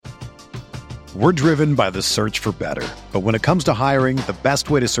We're driven by the search for better. But when it comes to hiring, the best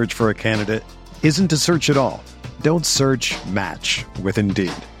way to search for a candidate isn't to search at all. Don't search, match with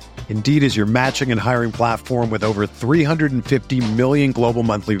Indeed. Indeed is your matching and hiring platform with over 350 million global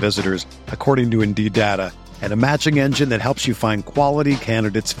monthly visitors, according to Indeed data, and a matching engine that helps you find quality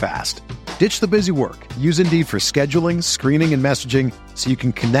candidates fast. Ditch the busy work. Use Indeed for scheduling, screening, and messaging so you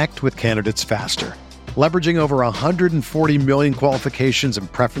can connect with candidates faster. Leveraging over 140 million qualifications and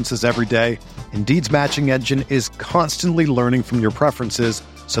preferences every day, Indeed's matching engine is constantly learning from your preferences,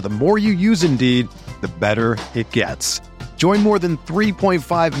 so the more you use Indeed, the better it gets. Join more than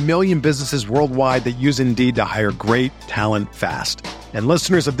 3.5 million businesses worldwide that use Indeed to hire great talent fast. And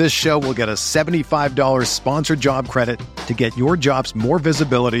listeners of this show will get a $75 sponsored job credit to get your jobs more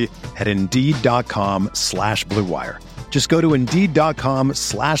visibility at Indeed.com/Blue Wire. Just go to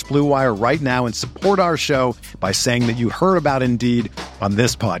Indeed.com/Blue Wire right now and support our show by saying that you heard about Indeed on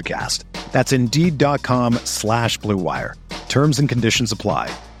this podcast. That's Indeed.com/Blue Wire. Terms and conditions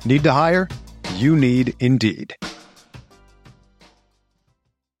apply. Need to hire? You need Indeed. Do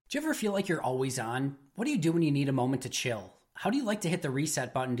you ever feel like you're always on? What do you do when you need a moment to chill? How do you like to hit the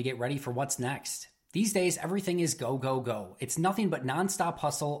reset button to get ready for what's next? These days, everything is go, go, go. It's nothing but nonstop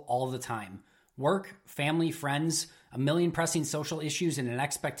hustle all the time. Work, family, friends, a million pressing social issues, and an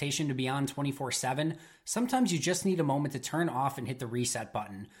expectation to be on 24/7. Sometimes you just need a moment to turn off and hit the reset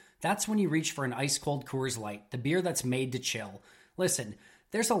button. That's when you reach for an ice-cold Coors Light, the beer that's made to chill. Listen,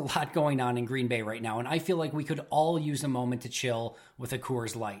 there's a lot going on in Green Bay right now, and I feel like we could all use a moment to chill with a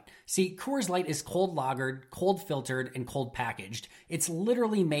Coors Light. See, Coors Light is cold lagered, cold filtered, and cold packaged. It's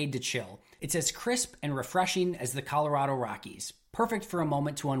literally made to chill. It's as crisp and refreshing as the Colorado Rockies. Perfect for a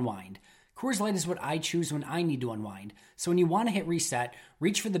moment to unwind. Coors Light is what I choose when I need to unwind. So when you want to hit reset,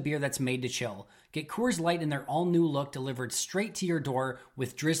 reach for the beer that's made to chill. Get Coors Light in their all-new look delivered straight to your door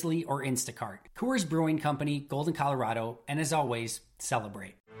with Drizzly or Instacart. Coors Brewing Company, Golden, Colorado, and as always,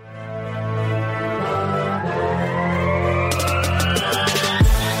 celebrate.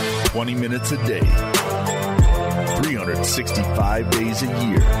 "20 minutes a day, 365 days a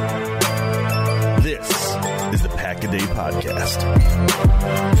year. This is the Pack-A-Day Podcast.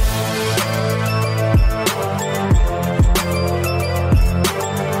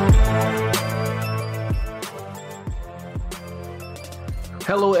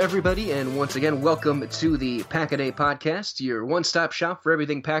 Hello, everybody, and once again, welcome to the Pack-A-Day Podcast, your one-stop shop for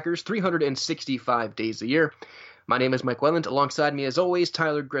everything Packers, 365 days a year. My name is Mike Welland. Alongside me, as always,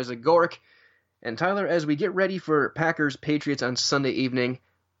 Tyler Grezagoric. And Tyler, as we get ready for Packers-Patriots on Sunday evening,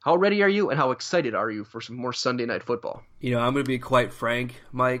 how ready are you and how excited are you for some more Sunday night football? You know, I'm going to be quite frank,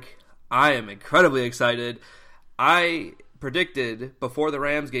 Mike. I am incredibly excited. I predicted before the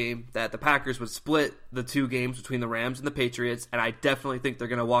Rams game that the Packers would split the two games between the Rams and the Patriots, and I definitely think they're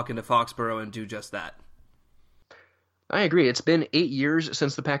going to walk into Foxborough and do just that. I agree. It's been 8 years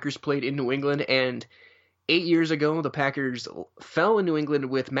since the Packers played in New England, and 8 years ago, the Packers fell in New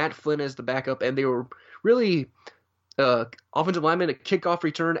England with Matt Flynn as the backup, and they were really offensive lineman, a kickoff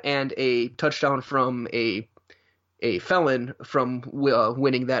return, and a touchdown from a felon from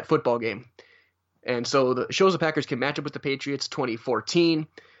winning that football game. And so it shows the Packers can match up with the Patriots. 2014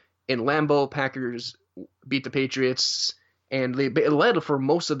 in Lambeau, Packers beat the Patriots, and they led for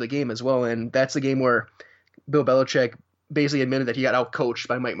most of the game as well. And that's the game where Bill Belichick basically admitted that he got outcoached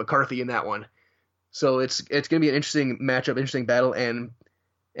by Mike McCarthy in that one. So it's going to be an interesting matchup, interesting battle. And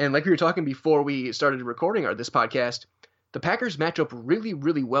like we were talking before we started recording this podcast, the Packers match up really,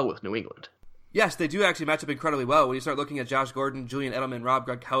 really well with New England. Yes, they do actually match up incredibly well. When you start looking at Josh Gordon, Julian Edelman, Rob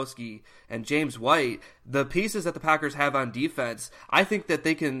Gronkowski, and James White, the pieces that the Packers have on defense, I think that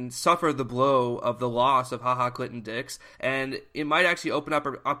they can suffer the blow of the loss of HaHa Clinton-Dix, and it might actually open up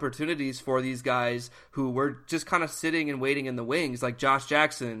opportunities for these guys who were just kind of sitting and waiting in the wings, like Josh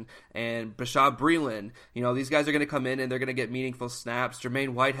Jackson and Bashaud Breeland. You know, these guys are going to come in and they're going to get meaningful snaps. Jermaine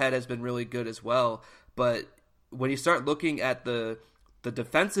Whitehead has been really good as well, but when you start looking at the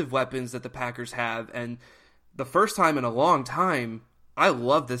defensive weapons that the Packers have, and the first time in a long time, I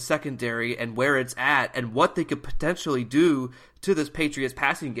love the secondary and where it's at and what they could potentially do to this Patriots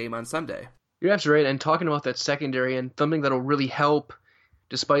passing game on Sunday. You're absolutely right, and talking about that secondary and something that'll really help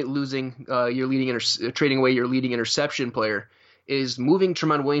despite losing trading away your leading interception player is moving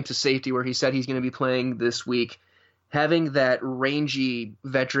Tramon Williams to safety where he said he's going to be playing this week. Having that rangy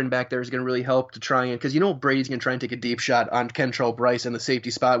veteran back there is going to really help to try and, because Brady's going to try and take a deep shot on Kentrell Bryce in the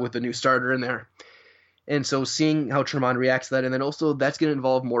safety spot with the new starter in there. And so seeing how Tramon reacts to that, and then also that's going to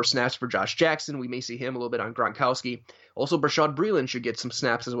involve more snaps for Josh Jackson. We may see him a little bit on Gronkowski. Also, Bashaud Breeland should get some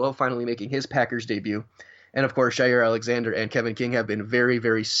snaps as well, finally making his Packers debut. And of course, Jair Alexander and Kevin King have been very,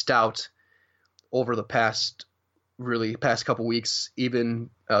 very stout over the past couple weeks, even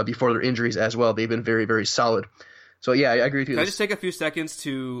before their injuries as well. They've been very, very solid. So yeah, I agree with you. Can I just take a few seconds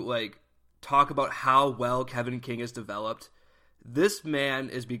to talk about how well Kevin King has developed? This man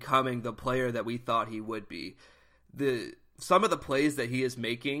is becoming the player that we thought he would be. Some of the plays that he is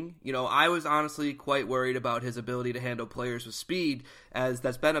making, I was honestly quite worried about his ability to handle players with speed, as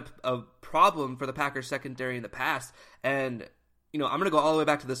that's been a problem for the Packers secondary in the past. And, I'm going to go all the way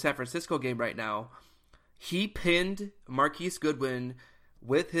back to the San Francisco game right now. He pinned Marquise Goodwin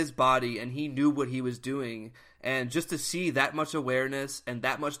with his body, and he knew what he was doing. And just to see that much awareness and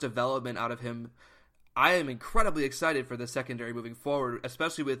that much development out of him, I am incredibly excited for the secondary moving forward,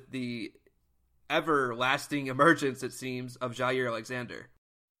 especially with the everlasting emergence, it seems, of Jair Alexander.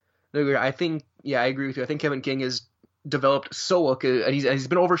 I think, I agree with you. I think Kevin King has developed so well, and he's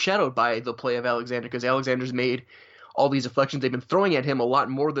been overshadowed by the play of Alexander, because Alexander's made all these deflections. They've been throwing at him a lot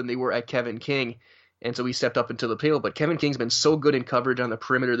more than they were at Kevin King, and so he stepped up into the field. But Kevin King's been so good in coverage on the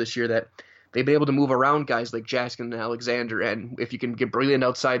perimeter this year that they've been able to move around guys like Jackson and Alexander, and if you can get Brilliant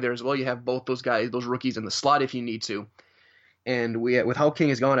outside there as well, you have both those guys, those rookies in the slot if you need to. And with how King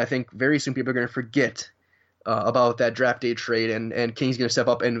is gone, I think very soon people are going to forget about that draft day trade, and King's going to step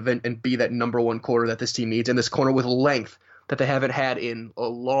up and be that number one corner that this team needs, and this corner with length that they haven't had in a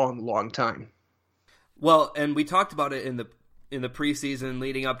long, long time. Well, and we talked about it in the preseason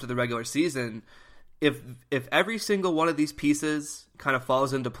leading up to the regular season. If every single one of these pieces kind of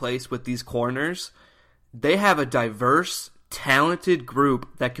falls into place with these corners, they have a diverse, talented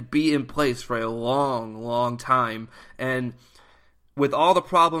group that could be in place for a long, long time. And with all the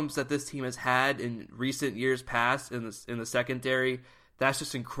problems that this team has had in recent years past in the secondary, that's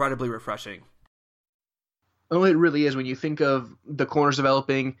just incredibly refreshing. Oh, it really is. When you think of the corners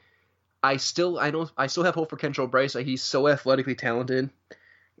developing, I still have hope for Kentrell Bryce. He's so athletically talented,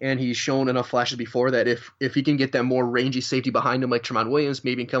 and he's shown enough flashes before that if he can get that more rangy safety behind him like Tramon Williams,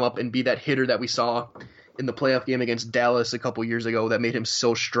 maybe come up and be that hitter that we saw in the playoff game against Dallas a couple years ago that made him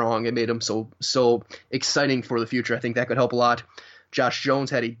so strong and made him so exciting for the future. I think that could help a lot. Josh Jones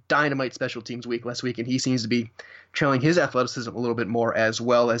had a dynamite special teams week last week, and he seems to be channeling his athleticism a little bit more as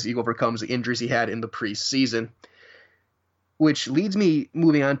well as he overcomes the injuries he had in the preseason. Which leads me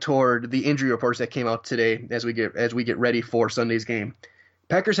moving on toward the injury reports that came out today as we get ready for Sunday's game.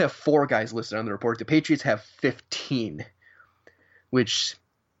 Packers have 4 guys listed on the report. The Patriots have 15, which,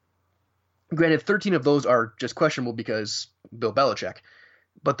 granted, 13 of those are just questionable because Bill Belichick.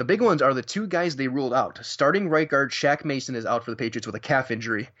 But the big ones are the 2 guys they ruled out. Starting right guard Shaq Mason is out for the Patriots with a calf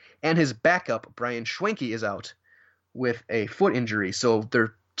injury, and his backup, Brian Schwenke, is out with a foot injury. So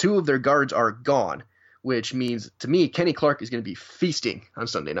 2 of their guards are gone, which means, to me, Kenny Clark is going to be feasting on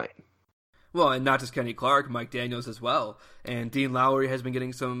Sunday night. Well, and not just Kenny Clark, Mike Daniels as well. And Dean Lowry has been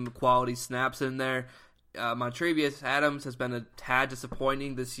getting some quality snaps in there. Montravius Adams has been a tad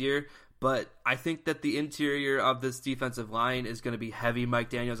disappointing this year, but I think that the interior of this defensive line is going to be heavy Mike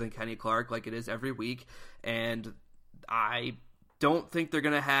Daniels and Kenny Clark like it is every week. And I don't think they're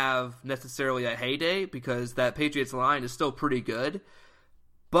going to have necessarily a heyday because that Patriots line is still pretty good.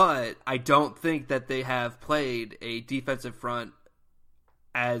 But I don't think that they have played a defensive front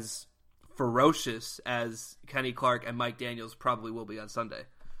as ferocious as Kenny Clark and Mike Daniels probably will be on Sunday.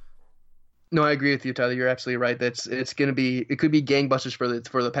 No, I agree with you, Tyler. You're absolutely right. It could be gangbusters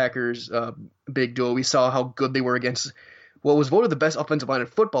for the Packers big duo. We saw how good they were against what was voted the best offensive line in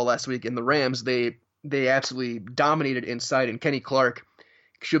football last week in the Rams. They absolutely dominated inside, and Kenny Clark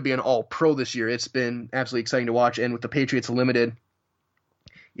should be an all-pro this year. It's been absolutely exciting to watch, and with the Patriots limited,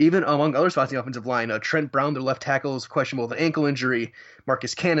 even among other spots in the offensive line, Trent Brown, their left tackle, is questionable with an ankle injury.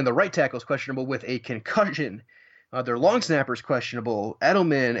 Marcus Cannon, the right tackle, is questionable with a concussion. Their long snapper is questionable.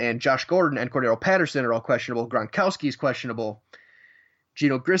 Edelman and Josh Gordon and Cordero Patterson are all questionable. Gronkowski is questionable.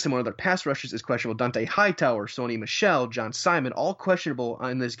 Geno Grissom, one of their pass rushers, is questionable. Dante Hightower, Sony Michel, John Simon, all questionable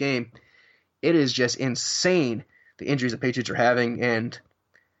in this game. It is just insane, the injuries the Patriots are having. And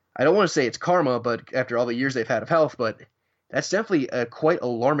I don't want to say it's karma, but after all the years they've had of health, but that's definitely a quite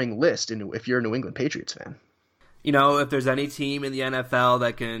alarming list if you're a New England Patriots fan. If there's any team in the NFL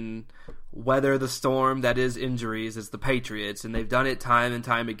that can weather the storm that is injuries, it's the Patriots, and they've done it time and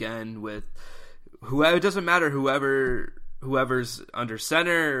time again with whoever. It doesn't matter whoever's under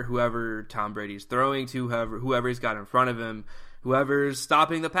center, whoever Tom Brady's throwing to, whoever he's got in front of him, whoever's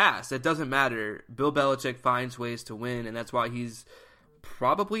stopping the pass. It doesn't matter. Bill Belichick finds ways to win, and that's why he's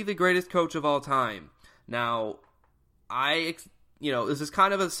probably the greatest coach of all time. Now, this is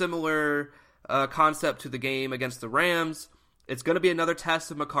kind of a similar concept to the game against the Rams. It's going to be another test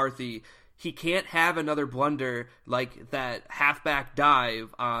of McCarthy. he can't have another blunder like that halfback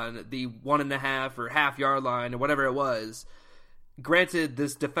dive on the 1.5 or half yard line or whatever it was. Granted,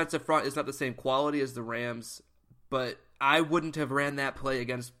 this defensive front is not the same quality as the Rams, but I wouldn't have ran that play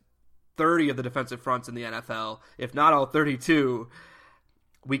against 30 of the defensive fronts in the NFL, if not all 32.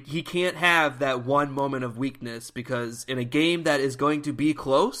 He can't have that one moment of weakness, because in a game that is going to be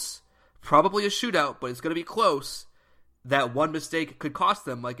close, probably a shootout, but it's going to be close, that one mistake could cost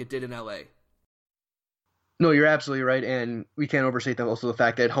them like it did in LA. No, you're absolutely right, and we can't overstate also the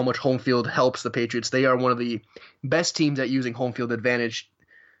fact that how much home field helps the Patriots. They are one of the best teams at using home field advantage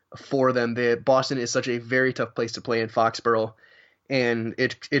for them. Boston is such a very tough place to play in Foxborough, and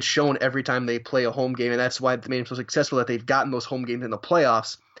it's shown every time they play a home game, and that's why it made them so successful, that they've gotten those home games in the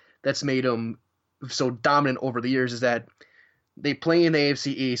playoffs. That's made them so dominant over the years, is that they play in the AFC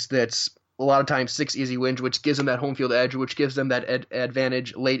East. That's a lot of times 6 easy wins, which gives them that home field edge, which gives them that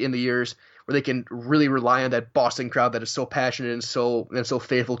advantage late in the years, where they can really rely on that Boston crowd that is so passionate and so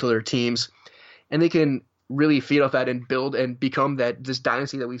faithful to their teams, and they can really feed off that and build and become this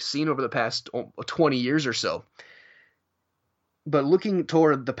dynasty that we've seen over the past 20 years or so. But looking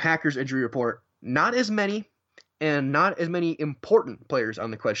toward the Packers injury report, not as many important players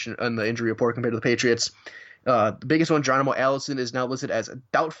on the injury report compared to the Patriots. The biggest one, Geronimo Allison, is now listed as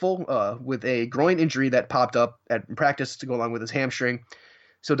doubtful with a groin injury that popped up at practice to go along with his hamstring.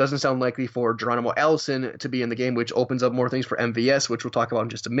 So it doesn't sound likely for Geronimo Allison to be in the game, which opens up more things for MVS, which we'll talk about in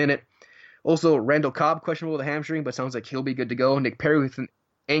just a minute. Also, Randall Cobb, questionable with a hamstring, but sounds like he'll be good to go. Nick Perry with an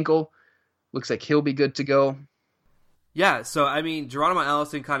ankle, looks like he'll be good to go. Yeah, so, I mean, Geronimo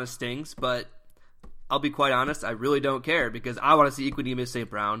Allison kind of stings, but I'll be quite honest, I really don't care, because I want to see Equanimeous St.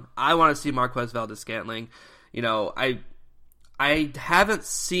 Brown. I want to see Marquez Valdes-Scantling. You know, I haven't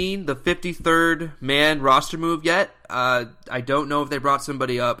seen the 53rd man roster move yet. I don't know if they brought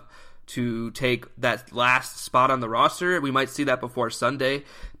somebody up to take that last spot on the roster. We might see that before Sunday,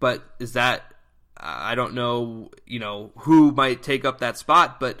 but is that, I don't know, who might take up that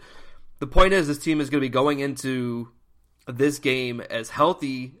spot, but the point is this team is going to be going into this game as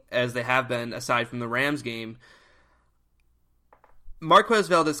healthy as they have been aside from the Rams game. Marquez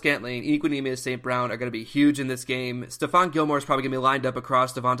Valdes-Scantling, Equanimeous St. Brown are going to be huge in this game. Stephon Gilmore is probably going to be lined up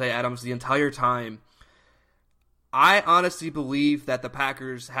across Davante Adams the entire time. I honestly believe that the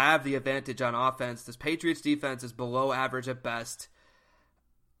Packers have the advantage on offense. This Patriots defense is below average at best.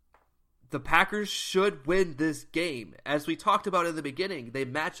 The Packers should win this game. As we talked about in the beginning, they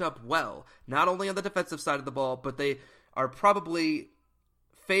match up well, not only on the defensive side of the ball, but they are probably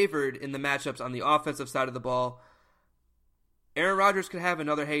favored in the matchups on the offensive side of the ball. Aaron Rodgers could have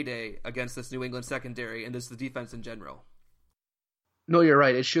another heyday against this New England secondary and the defense in general. No, you're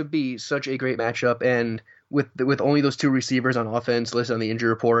right. It should be such a great matchup, and with only those 2 receivers on offense listed on the injury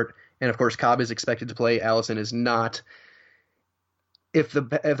report, and of course Cobb is expected to play, Allison is not. If the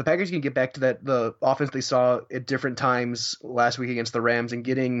Packers can get back to the offense they saw at different times last week against the Rams, and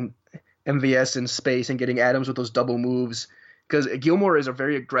getting MVS in space and getting Adams with those double moves, because Gilmore is a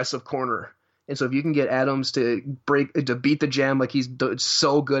very aggressive corner. And so if you can get Adams to beat the jam like he's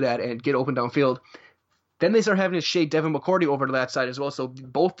so good at and get open downfield, then they start having to shade Devin McCourty over to that side as well. So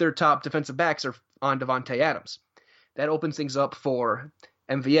both their top defensive backs are on Davante Adams. That opens things up for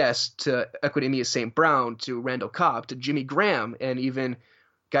MVS, to Equanimeous St. Brown, to Randall Cobb, to Jimmy Graham, and even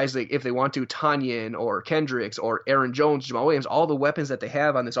guys like, if they want to, Tanyan or Kendricks or Aaron Jones, Jamal Williams, all the weapons that they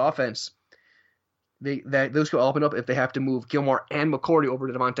have on this offense, those could open up if they have to move Gilmore and McCourty over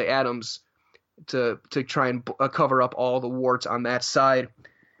to Davante Adams to try and cover up all the warts on that side.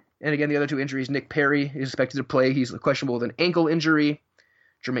 And again, the other 2 injuries, Nick Perry is expected to play. He's questionable with an ankle injury.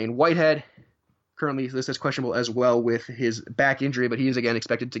 Jermaine Whitehead, currently listed as questionable as well with his back injury, but he is again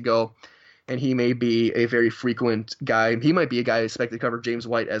expected to go, and he may be a very frequent guy. He might be a guy expected to cover James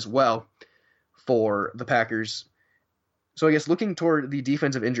White as well for the Packers. So I guess looking toward the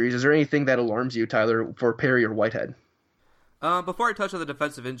defensive injuries, is there anything that alarms you, Tyler, for Perry or Whitehead? Before I touch on the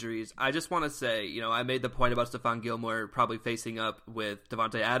defensive injuries, I just want to say, I made the point about Stephon Gilmore probably facing up with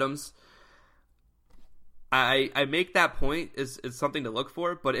Davante Adams. I make that point is something to look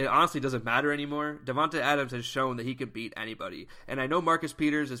for, but it honestly doesn't matter anymore. Davante Adams has shown that he can beat anybody. And I know Marcus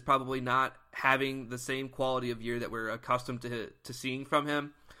Peters is probably not having the same quality of year that we're accustomed to seeing from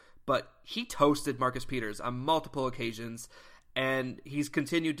him, but he toasted Marcus Peters on multiple occasions, and he's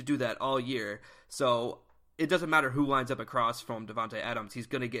continued to do that all year. So it doesn't matter who lines up across from Davante Adams. He's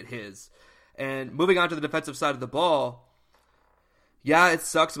going to get his. And moving on to the defensive side of the ball, yeah, it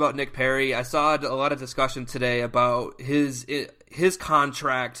sucks about Nick Perry. I saw a lot of discussion today about his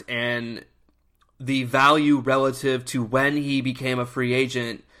contract and the value relative to when he became a free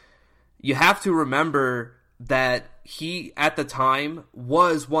agent. you have to remember that he, at the time,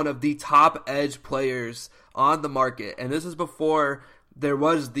 was one of the top edge players on the market. And this is before there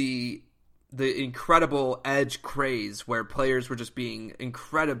was the incredible edge craze where players were just being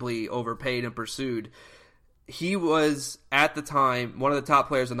incredibly overpaid and pursued. He was, at the time, one of the top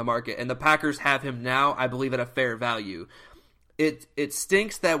players in the market, and the Packers have him now, I believe, at a fair value. It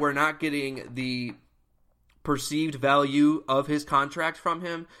stinks that we're not getting the perceived value of his contract from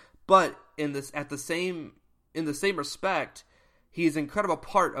him, but in the same respect, he's an incredible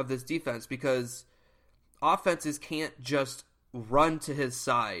part of this defense because offenses can't just run to his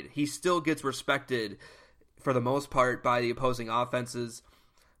side. He still gets respected for the most part by the opposing offenses.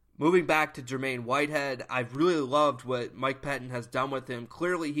 Moving back to Jermaine Whitehead, I've really loved what Mike Pettine has done with him.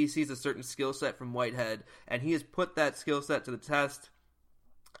 Clearly, he sees a certain skill set from Whitehead, and he has put that skill set to the test.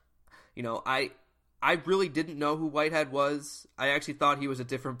 You know, I really didn't know who Whitehead was. I actually thought he was a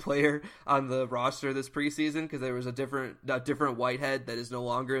different player on the roster this preseason because there was a different Whitehead that is no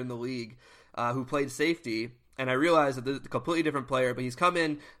longer in the league who played safety. And I realized that this is a completely different player, but he's come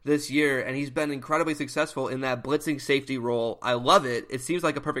in this year, and he's been incredibly successful in that blitzing safety role. I love it. It seems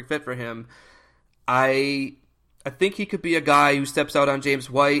like a perfect fit for him. I think he could be a guy who steps out on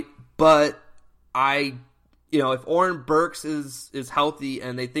James White, but if Oren Burks is healthy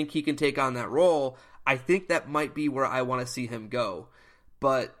and they think he can take on that role, I think that might be where I want to see him go.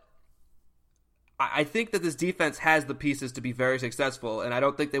 But I think that this defense has the pieces to be very successful, and I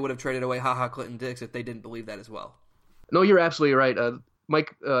don't think they would have traded away HaHa Clinton-Dix if they didn't believe that as well. No, you're absolutely right.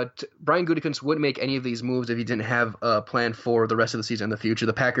 Brian Gutekunst wouldn't make any of these moves if he didn't have a plan for the rest of the season in the future.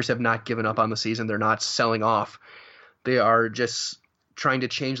 The Packers have not given up on the season. They're not selling off. They are just trying to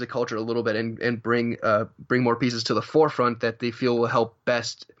change the culture a little bit and bring more pieces to the forefront that they feel will help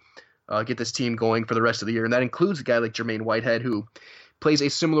best get this team going for the rest of the year. And that includes a guy like Jermaine Whitehead, who plays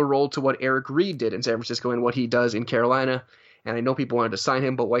a similar role to what Eric Reed did in San Francisco and what he does in Carolina. And I know people wanted to sign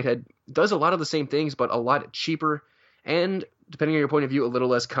him, but Whitehead does a lot of the same things, but a lot cheaper and, depending on your point of view, a little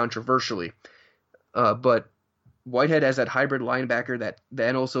less controversially. But Whitehead has that hybrid linebacker that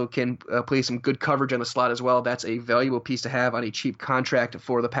then also can play some good coverage on the slot as well. That's a valuable piece to have on a cheap contract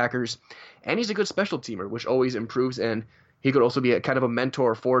for the Packers. And he's a good special teamer, which always improves. And he could also be a kind of a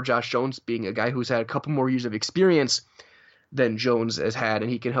mentor for Josh Jones, being a guy who's had a couple more years of experience than Jones has had,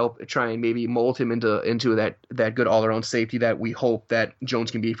 and he can help try and maybe mold him into that good all-around safety that we hope that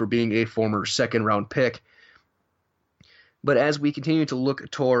Jones can be for being a former second-round pick. But as we continue to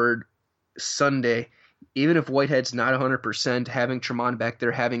look toward Sunday, even if Whitehead's not 100%, having Tremont back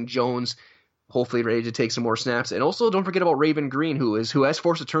there, having Jones hopefully ready to take some more snaps, and also don't forget about Raven Green, who has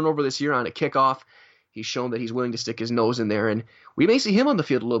forced a turnover this year on a kickoff. He's shown that he's willing to stick his nose in there, and we may see him on the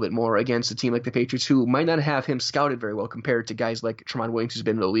field a little bit more against a team like the Patriots, who might not have him scouted very well compared to guys like Tremont Williams, who's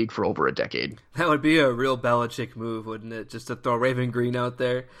been in the league for over a decade. That would be a real Belichick move, wouldn't it? Just to throw Raven Green out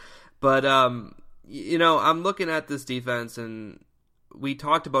there. But, I'm looking at this defense, and we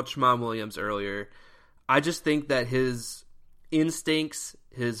talked about Tremont Williams earlier. I just think that his instincts,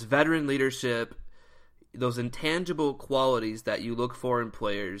 his veteran leadership, those intangible qualities that you look for in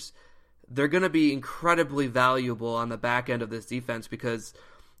players, they're going to be incredibly valuable on the back end of this defense because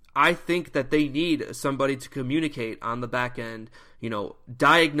I think that they need somebody to communicate on the back end,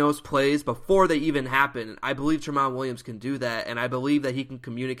 diagnose plays before they even happen. I believe Tremont Williams can do that, and I believe that he can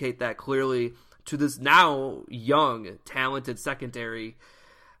communicate that clearly to this now young, talented secondary.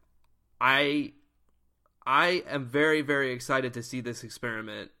 I am very, very excited to see this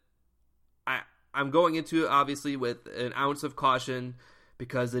experiment. I'm going into it, obviously, with an ounce of caution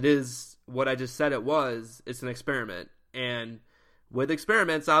because it is what I just said it was. It's an experiment. And with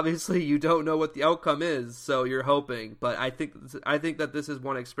experiments, obviously, you don't know what the outcome is, so you're hoping. But I think that this is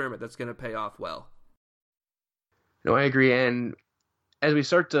one experiment that's going to pay off well. No, I agree. And as we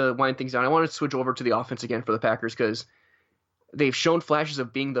start to wind things down, I want to switch over to the offense again for the Packers because they've shown flashes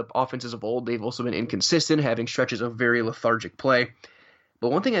of being the offenses of old. They've also been inconsistent, having stretches of very lethargic play.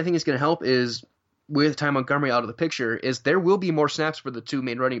 But one thing I think is going to help is, with Ty Montgomery out of the picture, is there will be more snaps for the two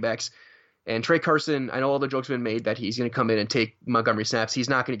main running backs. And Trey Carson, I know all the jokes have been made that he's going to come in and take Montgomery snaps. He's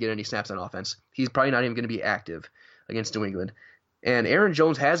not going to get any snaps on offense. He's probably not even going to be active against New England. And Aaron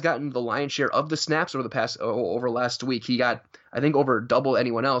Jones has gotten the lion's share of the snaps over last week. He got, I think, over double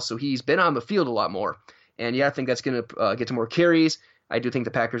anyone else. So he's been on the field a lot more. And I think that's going to get to more carries. I do think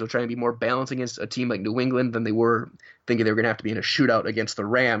the Packers will try and be more balanced against a team like New England than they were thinking they were going to have to be in a shootout against the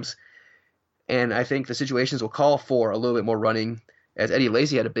Rams. And I think the situations will call for a little bit more running, as Eddie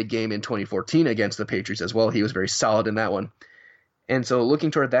Lacy had a big game in 2014 against the Patriots as well. He was very solid in that one. And so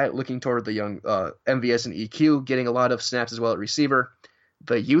looking toward the young MVS and EQ, getting a lot of snaps as well at receiver,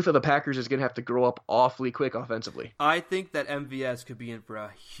 the youth of the Packers is going to have to grow up awfully quick offensively. I think that MVS could be in for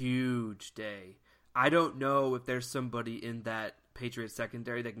a huge day. I don't know if there's somebody in that Patriots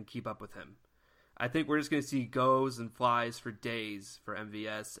secondary that can keep up with him. I think we're just going to see goes and flies for days for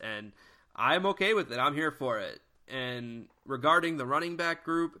MVS, and I'm okay with it. I'm here for it. And regarding the running back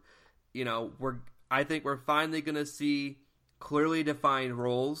group, I think we're finally going to see clearly defined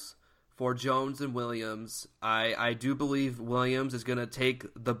roles for Jones and Williams. I do believe Williams is going to take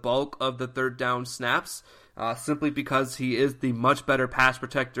the bulk of the third down snaps simply because he is the much better pass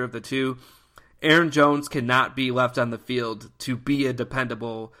protector of the two. Aaron Jones cannot be left on the field to be a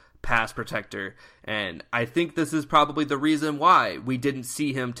dependable pass protector, and I think this is probably the reason why we didn't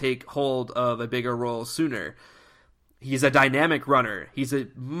see him take hold of a bigger role sooner. He's a dynamic runner. He's a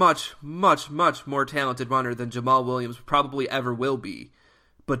much, much, much more talented runner than Jamal Williams probably ever will be.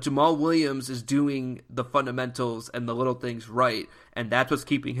 But Jamal Williams is doing the fundamentals and the little things right, and that's what's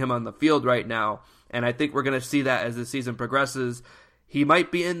keeping him on the field right now. And I think we're going to see that as the season progresses. He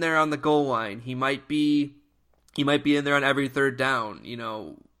might be in there on the goal line. He might be in there on every third down.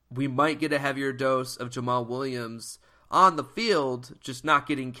 We might get a heavier dose of Jamal Williams on the field, just not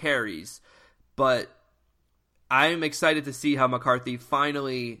getting carries. But I'm excited to see how McCarthy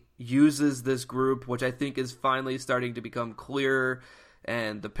finally uses this group, which I think is finally starting to become clearer,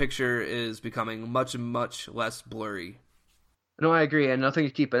 and the picture is becoming much, much less blurry. No, I agree, and nothing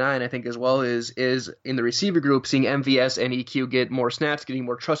to keep an eye on, I think, as well is in the receiver group, seeing MVS and EQ get more snaps, getting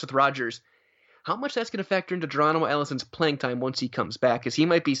more trust with Rodgers. How much that's going to factor into Geronimo Allison's playing time once he comes back, because he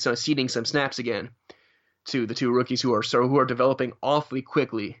might be ceding some snaps again to the two rookies who are developing awfully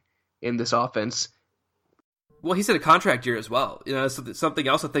quickly in this offense. Well, he's in a contract year as well. Something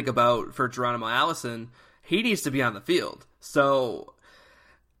else to think about for Geronimo Allison. He needs to be on the field. So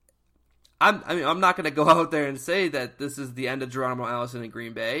I'm not going to go out there and say that this is the end of Geronimo Allison in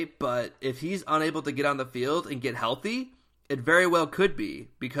Green Bay, but if he's unable to get on the field and get healthy, it very well could be,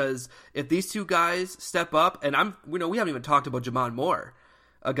 because if these two guys step up, and we haven't even talked about Jamon Moore,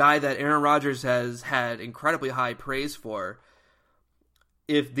 a guy that Aaron Rodgers has had incredibly high praise for.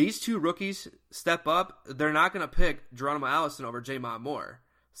 If these two rookies step up, they're not going to pick Geronimo Allison over Jamon Moore.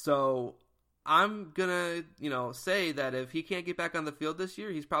 So I'm going to, say that if he can't get back on the field this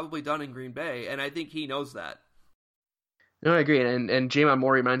year, he's probably done in Green Bay, and I think he knows that. No, I agree, and Jamon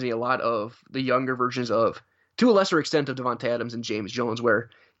Moore reminds me a lot of the younger versions of, to a lesser extent, of Devontae Adams and James Jones, where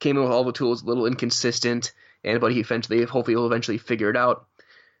came in with all the tools, a little inconsistent, but hopefully he'll eventually figure it out.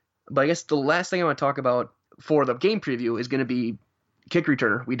 But I guess the last thing I want to talk about for the game preview is going to be kick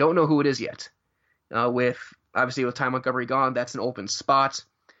returner. We don't know who it is yet. With Ty Montgomery gone, that's an open spot.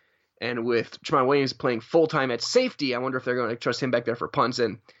 And with Tramon Williams playing full-time at safety, I wonder if they're going to trust him back there for punts.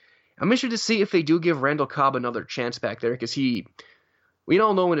 And I'm interested to see if they do give Randall Cobb another chance back there, because we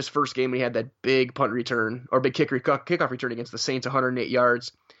all know in his first game he had that big punt return, or big kickoff return against the Saints, 108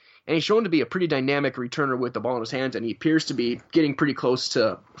 yards. And he's shown to be a pretty dynamic returner with the ball in his hands, and he appears to be getting pretty close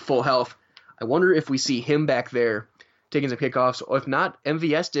to full health. I wonder if we see him back there taking some kickoffs, or if not,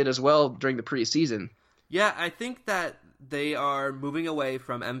 MVS did as well during the preseason. Yeah, I think that they are moving away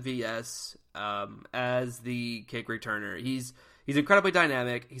from MVS as the kick returner. He's incredibly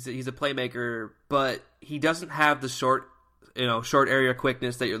dynamic. He's a playmaker, but he doesn't have the short area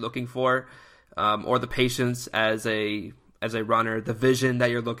quickness that you're looking for, or the patience as a runner, the vision that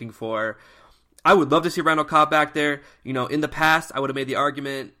you're looking for. I would love to see Randall Cobb back there. In the past, I would have made the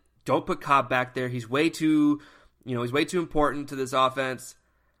argument, don't put Cobb back there. He's way too important to this offense.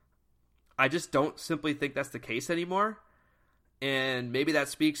 I just don't simply think that's the case anymore. And maybe that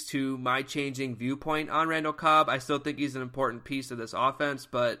speaks to my changing viewpoint on Randall Cobb. I still think he's an important piece of this offense,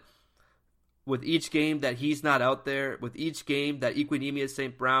 but with each game that he's not out there, with each game that Equanimeous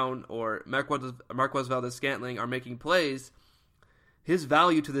St. Brown or Marquez Valdes-Scantling are making plays, his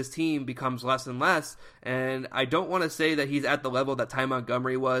value to this team becomes less and less. And I don't want to say that he's at the level that Ty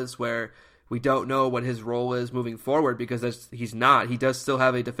Montgomery was, where we don't know what his role is moving forward, because he's not. He does still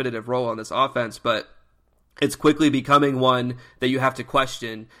have a definitive role on this offense, but it's quickly becoming one that you have to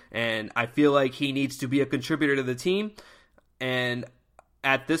question. And I feel like he needs to be a contributor to the team. And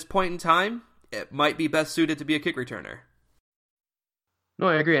at this point in time, it might be best suited to be a kick returner. No,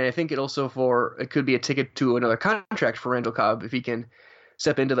 I agree. And I think it could be a ticket to another contract for Randall Cobb if he can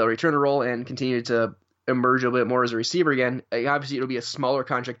step into the returner role and continue to emerge a bit more as a receiver again. Obviously, it'll be a smaller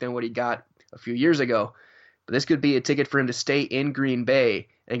contract than what he got a few years ago, but this could be a ticket for him to stay in Green Bay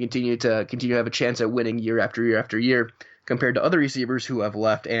and continue to have a chance at winning year after year after year, compared to other receivers who have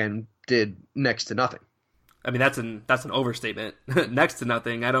left and did next to nothing. I mean, that's an overstatement. Next to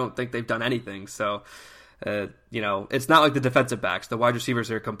nothing. I don't think they've done anything. So It's not like the defensive backs. The wide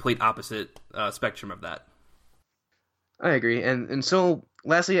receivers are a complete opposite spectrum of that. I agree. And so,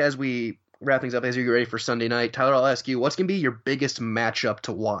 lastly, as we wrap things up, as you get ready for Sunday night, Tyler, I'll ask you, what's going to be your biggest matchup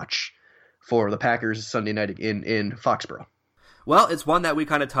to watch for the Packers Sunday night in Foxborough? Well, it's one that we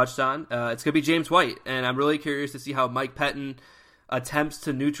kind of touched on. It's going to be James White, and I'm really curious to see how Mike Pettin attempts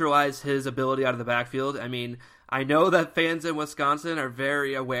to neutralize his ability out of the backfield. I mean, I know that fans in Wisconsin are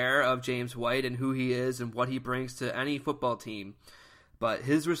very aware of James White and who he is and what he brings to any football team. But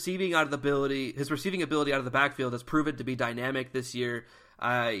his receiving ability out of the backfield has proven to be dynamic this year.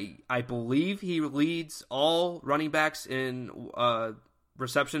 I believe he leads all running backs in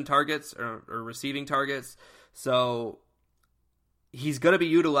reception targets or receiving targets. So he's going to be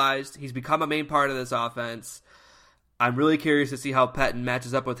utilized. He's become a main part of this offense. I'm really curious to see how Pettin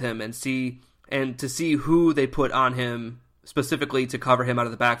matches up with him and to see who they put on him specifically to cover him out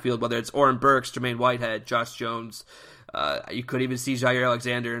of the backfield, whether it's Oren Burks, Jermaine Whitehead, Josh Jones. You could even see Jair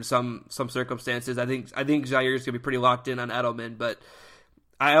Alexander in some circumstances. I think Jair is going to be pretty locked in on Edelman, but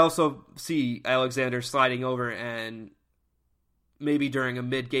I also see Alexander sliding over and maybe during a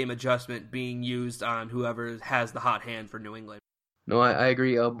mid-game adjustment being used on whoever has the hot hand for New England. No, I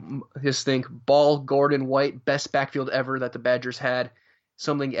agree. Just think Ball, Gordon, White, best backfield ever that the Badgers had.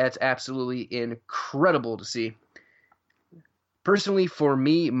 Something that's absolutely incredible to see. Personally, for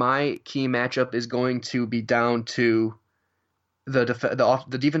me, my key matchup is going to be down to the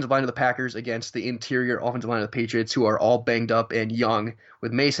defensive line of the Packers against the interior offensive line of the Patriots, who are all banged up and young.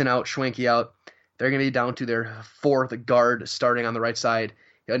 With Mason out, Schwenke out, they're going to be down to their fourth guard starting on the right side.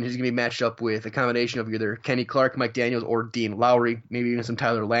 And he's going to be matched up with a combination of either Kenny Clark, Mike Daniels, or Dean Lowry, maybe even some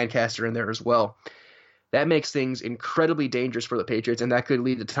Tyler Lancaster in there as well. That makes things incredibly dangerous for the Patriots, and that could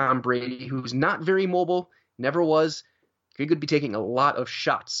lead to Tom Brady, who's not very mobile, never was. He could be taking a lot of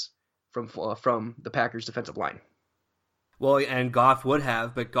shots from the Packers' defensive line. Well, and Goff would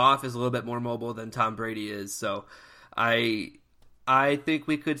have, but Goff is a little bit more mobile than Tom Brady is. So I think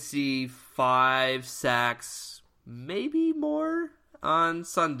we could see 5 sacks, maybe more, on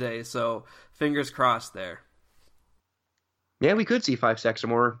Sunday. So fingers crossed there. Yeah, we could see 5 sacks or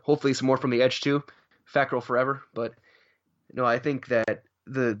more. Hopefully some more from the edge too. Fact roll forever. But no, I think that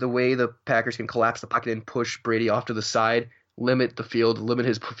the way the Packers can collapse the pocket and push Brady off to the side, limit his field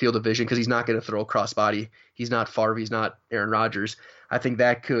of vision, because he's not going to throw a crossbody. He's not Favre. He's not Aaron Rodgers. I think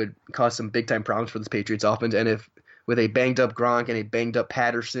that could cause some big-time problems for this Patriots offense. And if with a banged-up Gronk and a banged-up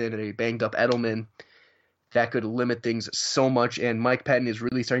Patterson and a banged-up Edelman, that could limit things so much. And Mike Pettin is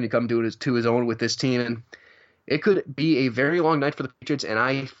really starting to come to his own with this team. And it could be a very long night for the Patriots, and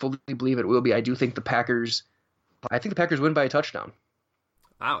I fully believe it will be. I think the Packers win by a touchdown.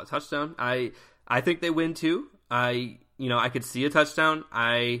 Wow, a touchdown. I think they win too. I could see a touchdown.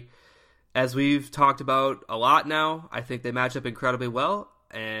 As we've talked about a lot now, I think they match up incredibly well,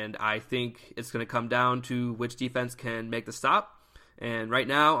 and I think it's going to come down to which defense can make the stop. And right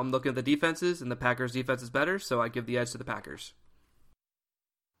now, I'm looking at the defenses, and the Packers' defense is better, so I give the edge to the Packers.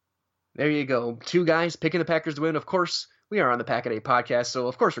 There you go. 2 guys picking the Packers to win. Of course, we are on the Pack a Day podcast, so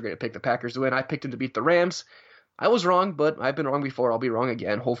of course we're going to pick the Packers to win. I picked them to beat the Rams. I was wrong, but I've been wrong before. I'll be wrong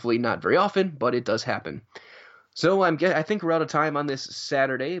again. Hopefully not very often, but it does happen. So I think we're out of time on this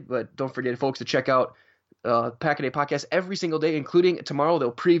Saturday, but don't forget, folks, to check out Pack a Day podcast every single day, including tomorrow.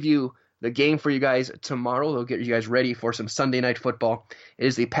 They'll preview the game for you guys tomorrow. They'll get you guys ready for some Sunday night football. It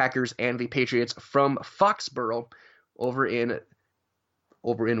is the Packers and the Patriots from Foxborough over in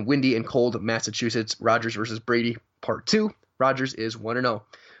windy and cold Massachusetts. Rodgers versus Brady, part 2. Rodgers is 1-0.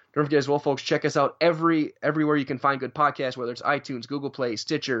 Don't forget as well, folks, check us out everywhere you can find good podcasts, whether it's iTunes, Google Play,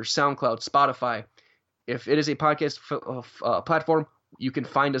 Stitcher, SoundCloud, Spotify. If it is a podcast platform, you can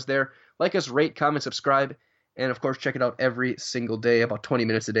find us there. Like us, rate, comment, subscribe, and of course, check it out every single day, about 20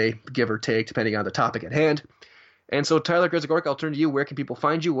 minutes a day, give or take, depending on the topic at hand. And so, Tyler Grzegorek, I'll turn to you. Where can people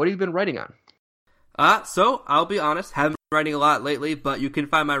find you? What have you been writing on? So I'll be honest, haven't been writing a lot lately, but you can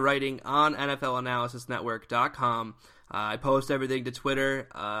find my writing on NFLAnalysisNetwork.com. I post everything to Twitter.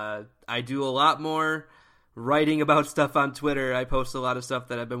 I do a lot more writing about stuff on Twitter. I post a lot of stuff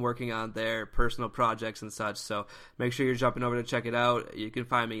that I've been working on there, personal projects and such. So make sure you're jumping over to check it out. You can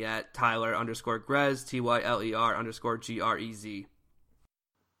find me at Tyler_Grez, TYLER_GREZ.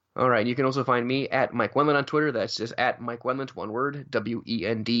 All right. You can also find me at Mike Wendlandt on Twitter. That's just at Mike Wendlandt, one word,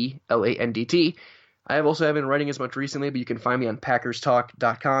 WENDLANDT. I also haven't been writing as much recently, but you can find me on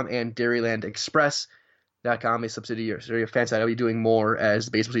PackersTalk.com and DairylandExpress.com, a subsidiary of Fanside. I'll be doing more as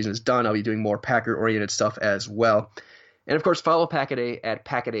the baseball season is done. I'll be doing more Packer-oriented stuff as well. And, of course, follow Pack-A-Day at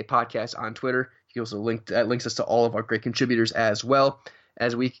Pack-A-Day Podcast on Twitter. You can also links us to all of our great contributors as well.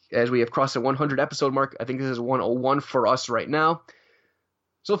 as we have crossed the 100 episode mark. I think this is 101 for us right now.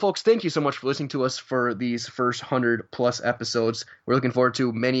 So, folks, thank you so much for listening to us for these first 100-plus episodes. We're looking forward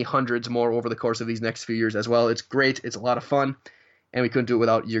to many hundreds more over the course of these next few years as well. It's great. It's a lot of fun. And we couldn't do it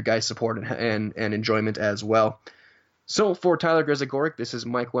without your guys' support and enjoyment as well. So, for Tyler Grezagoric, this is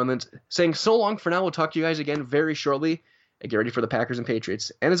Mike Wendland saying so long for now. We'll talk to you guys again very shortly. And get ready for the Packers and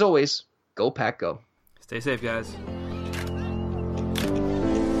Patriots. And as always, go Pack, go. Stay safe, guys. 6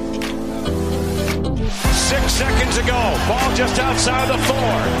 seconds ago, ball just outside the 4.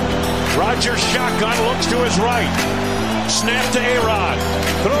 Rodgers shotgun, looks to his right. Snap to A-Rod.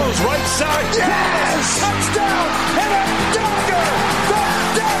 Throws right side. Yes! Touchdown! And a dagger! The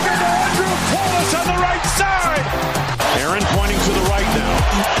dagger to Andrew Wallace on the right side! Aaron pointing to the right now.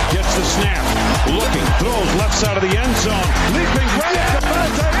 Gets the snap. Looking. Throws left side of the end zone. Leaping right at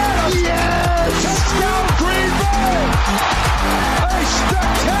Davante Adams. Yes! Touchdown Green Bay! A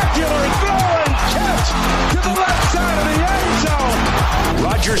spectacular throw and catch to the left side of the end zone.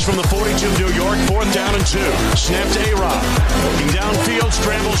 Rodgers from the 42 of New York, 4th down and 2. Snap to A-Rod. Looking downfield,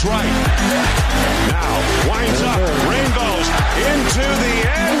 scrambles right.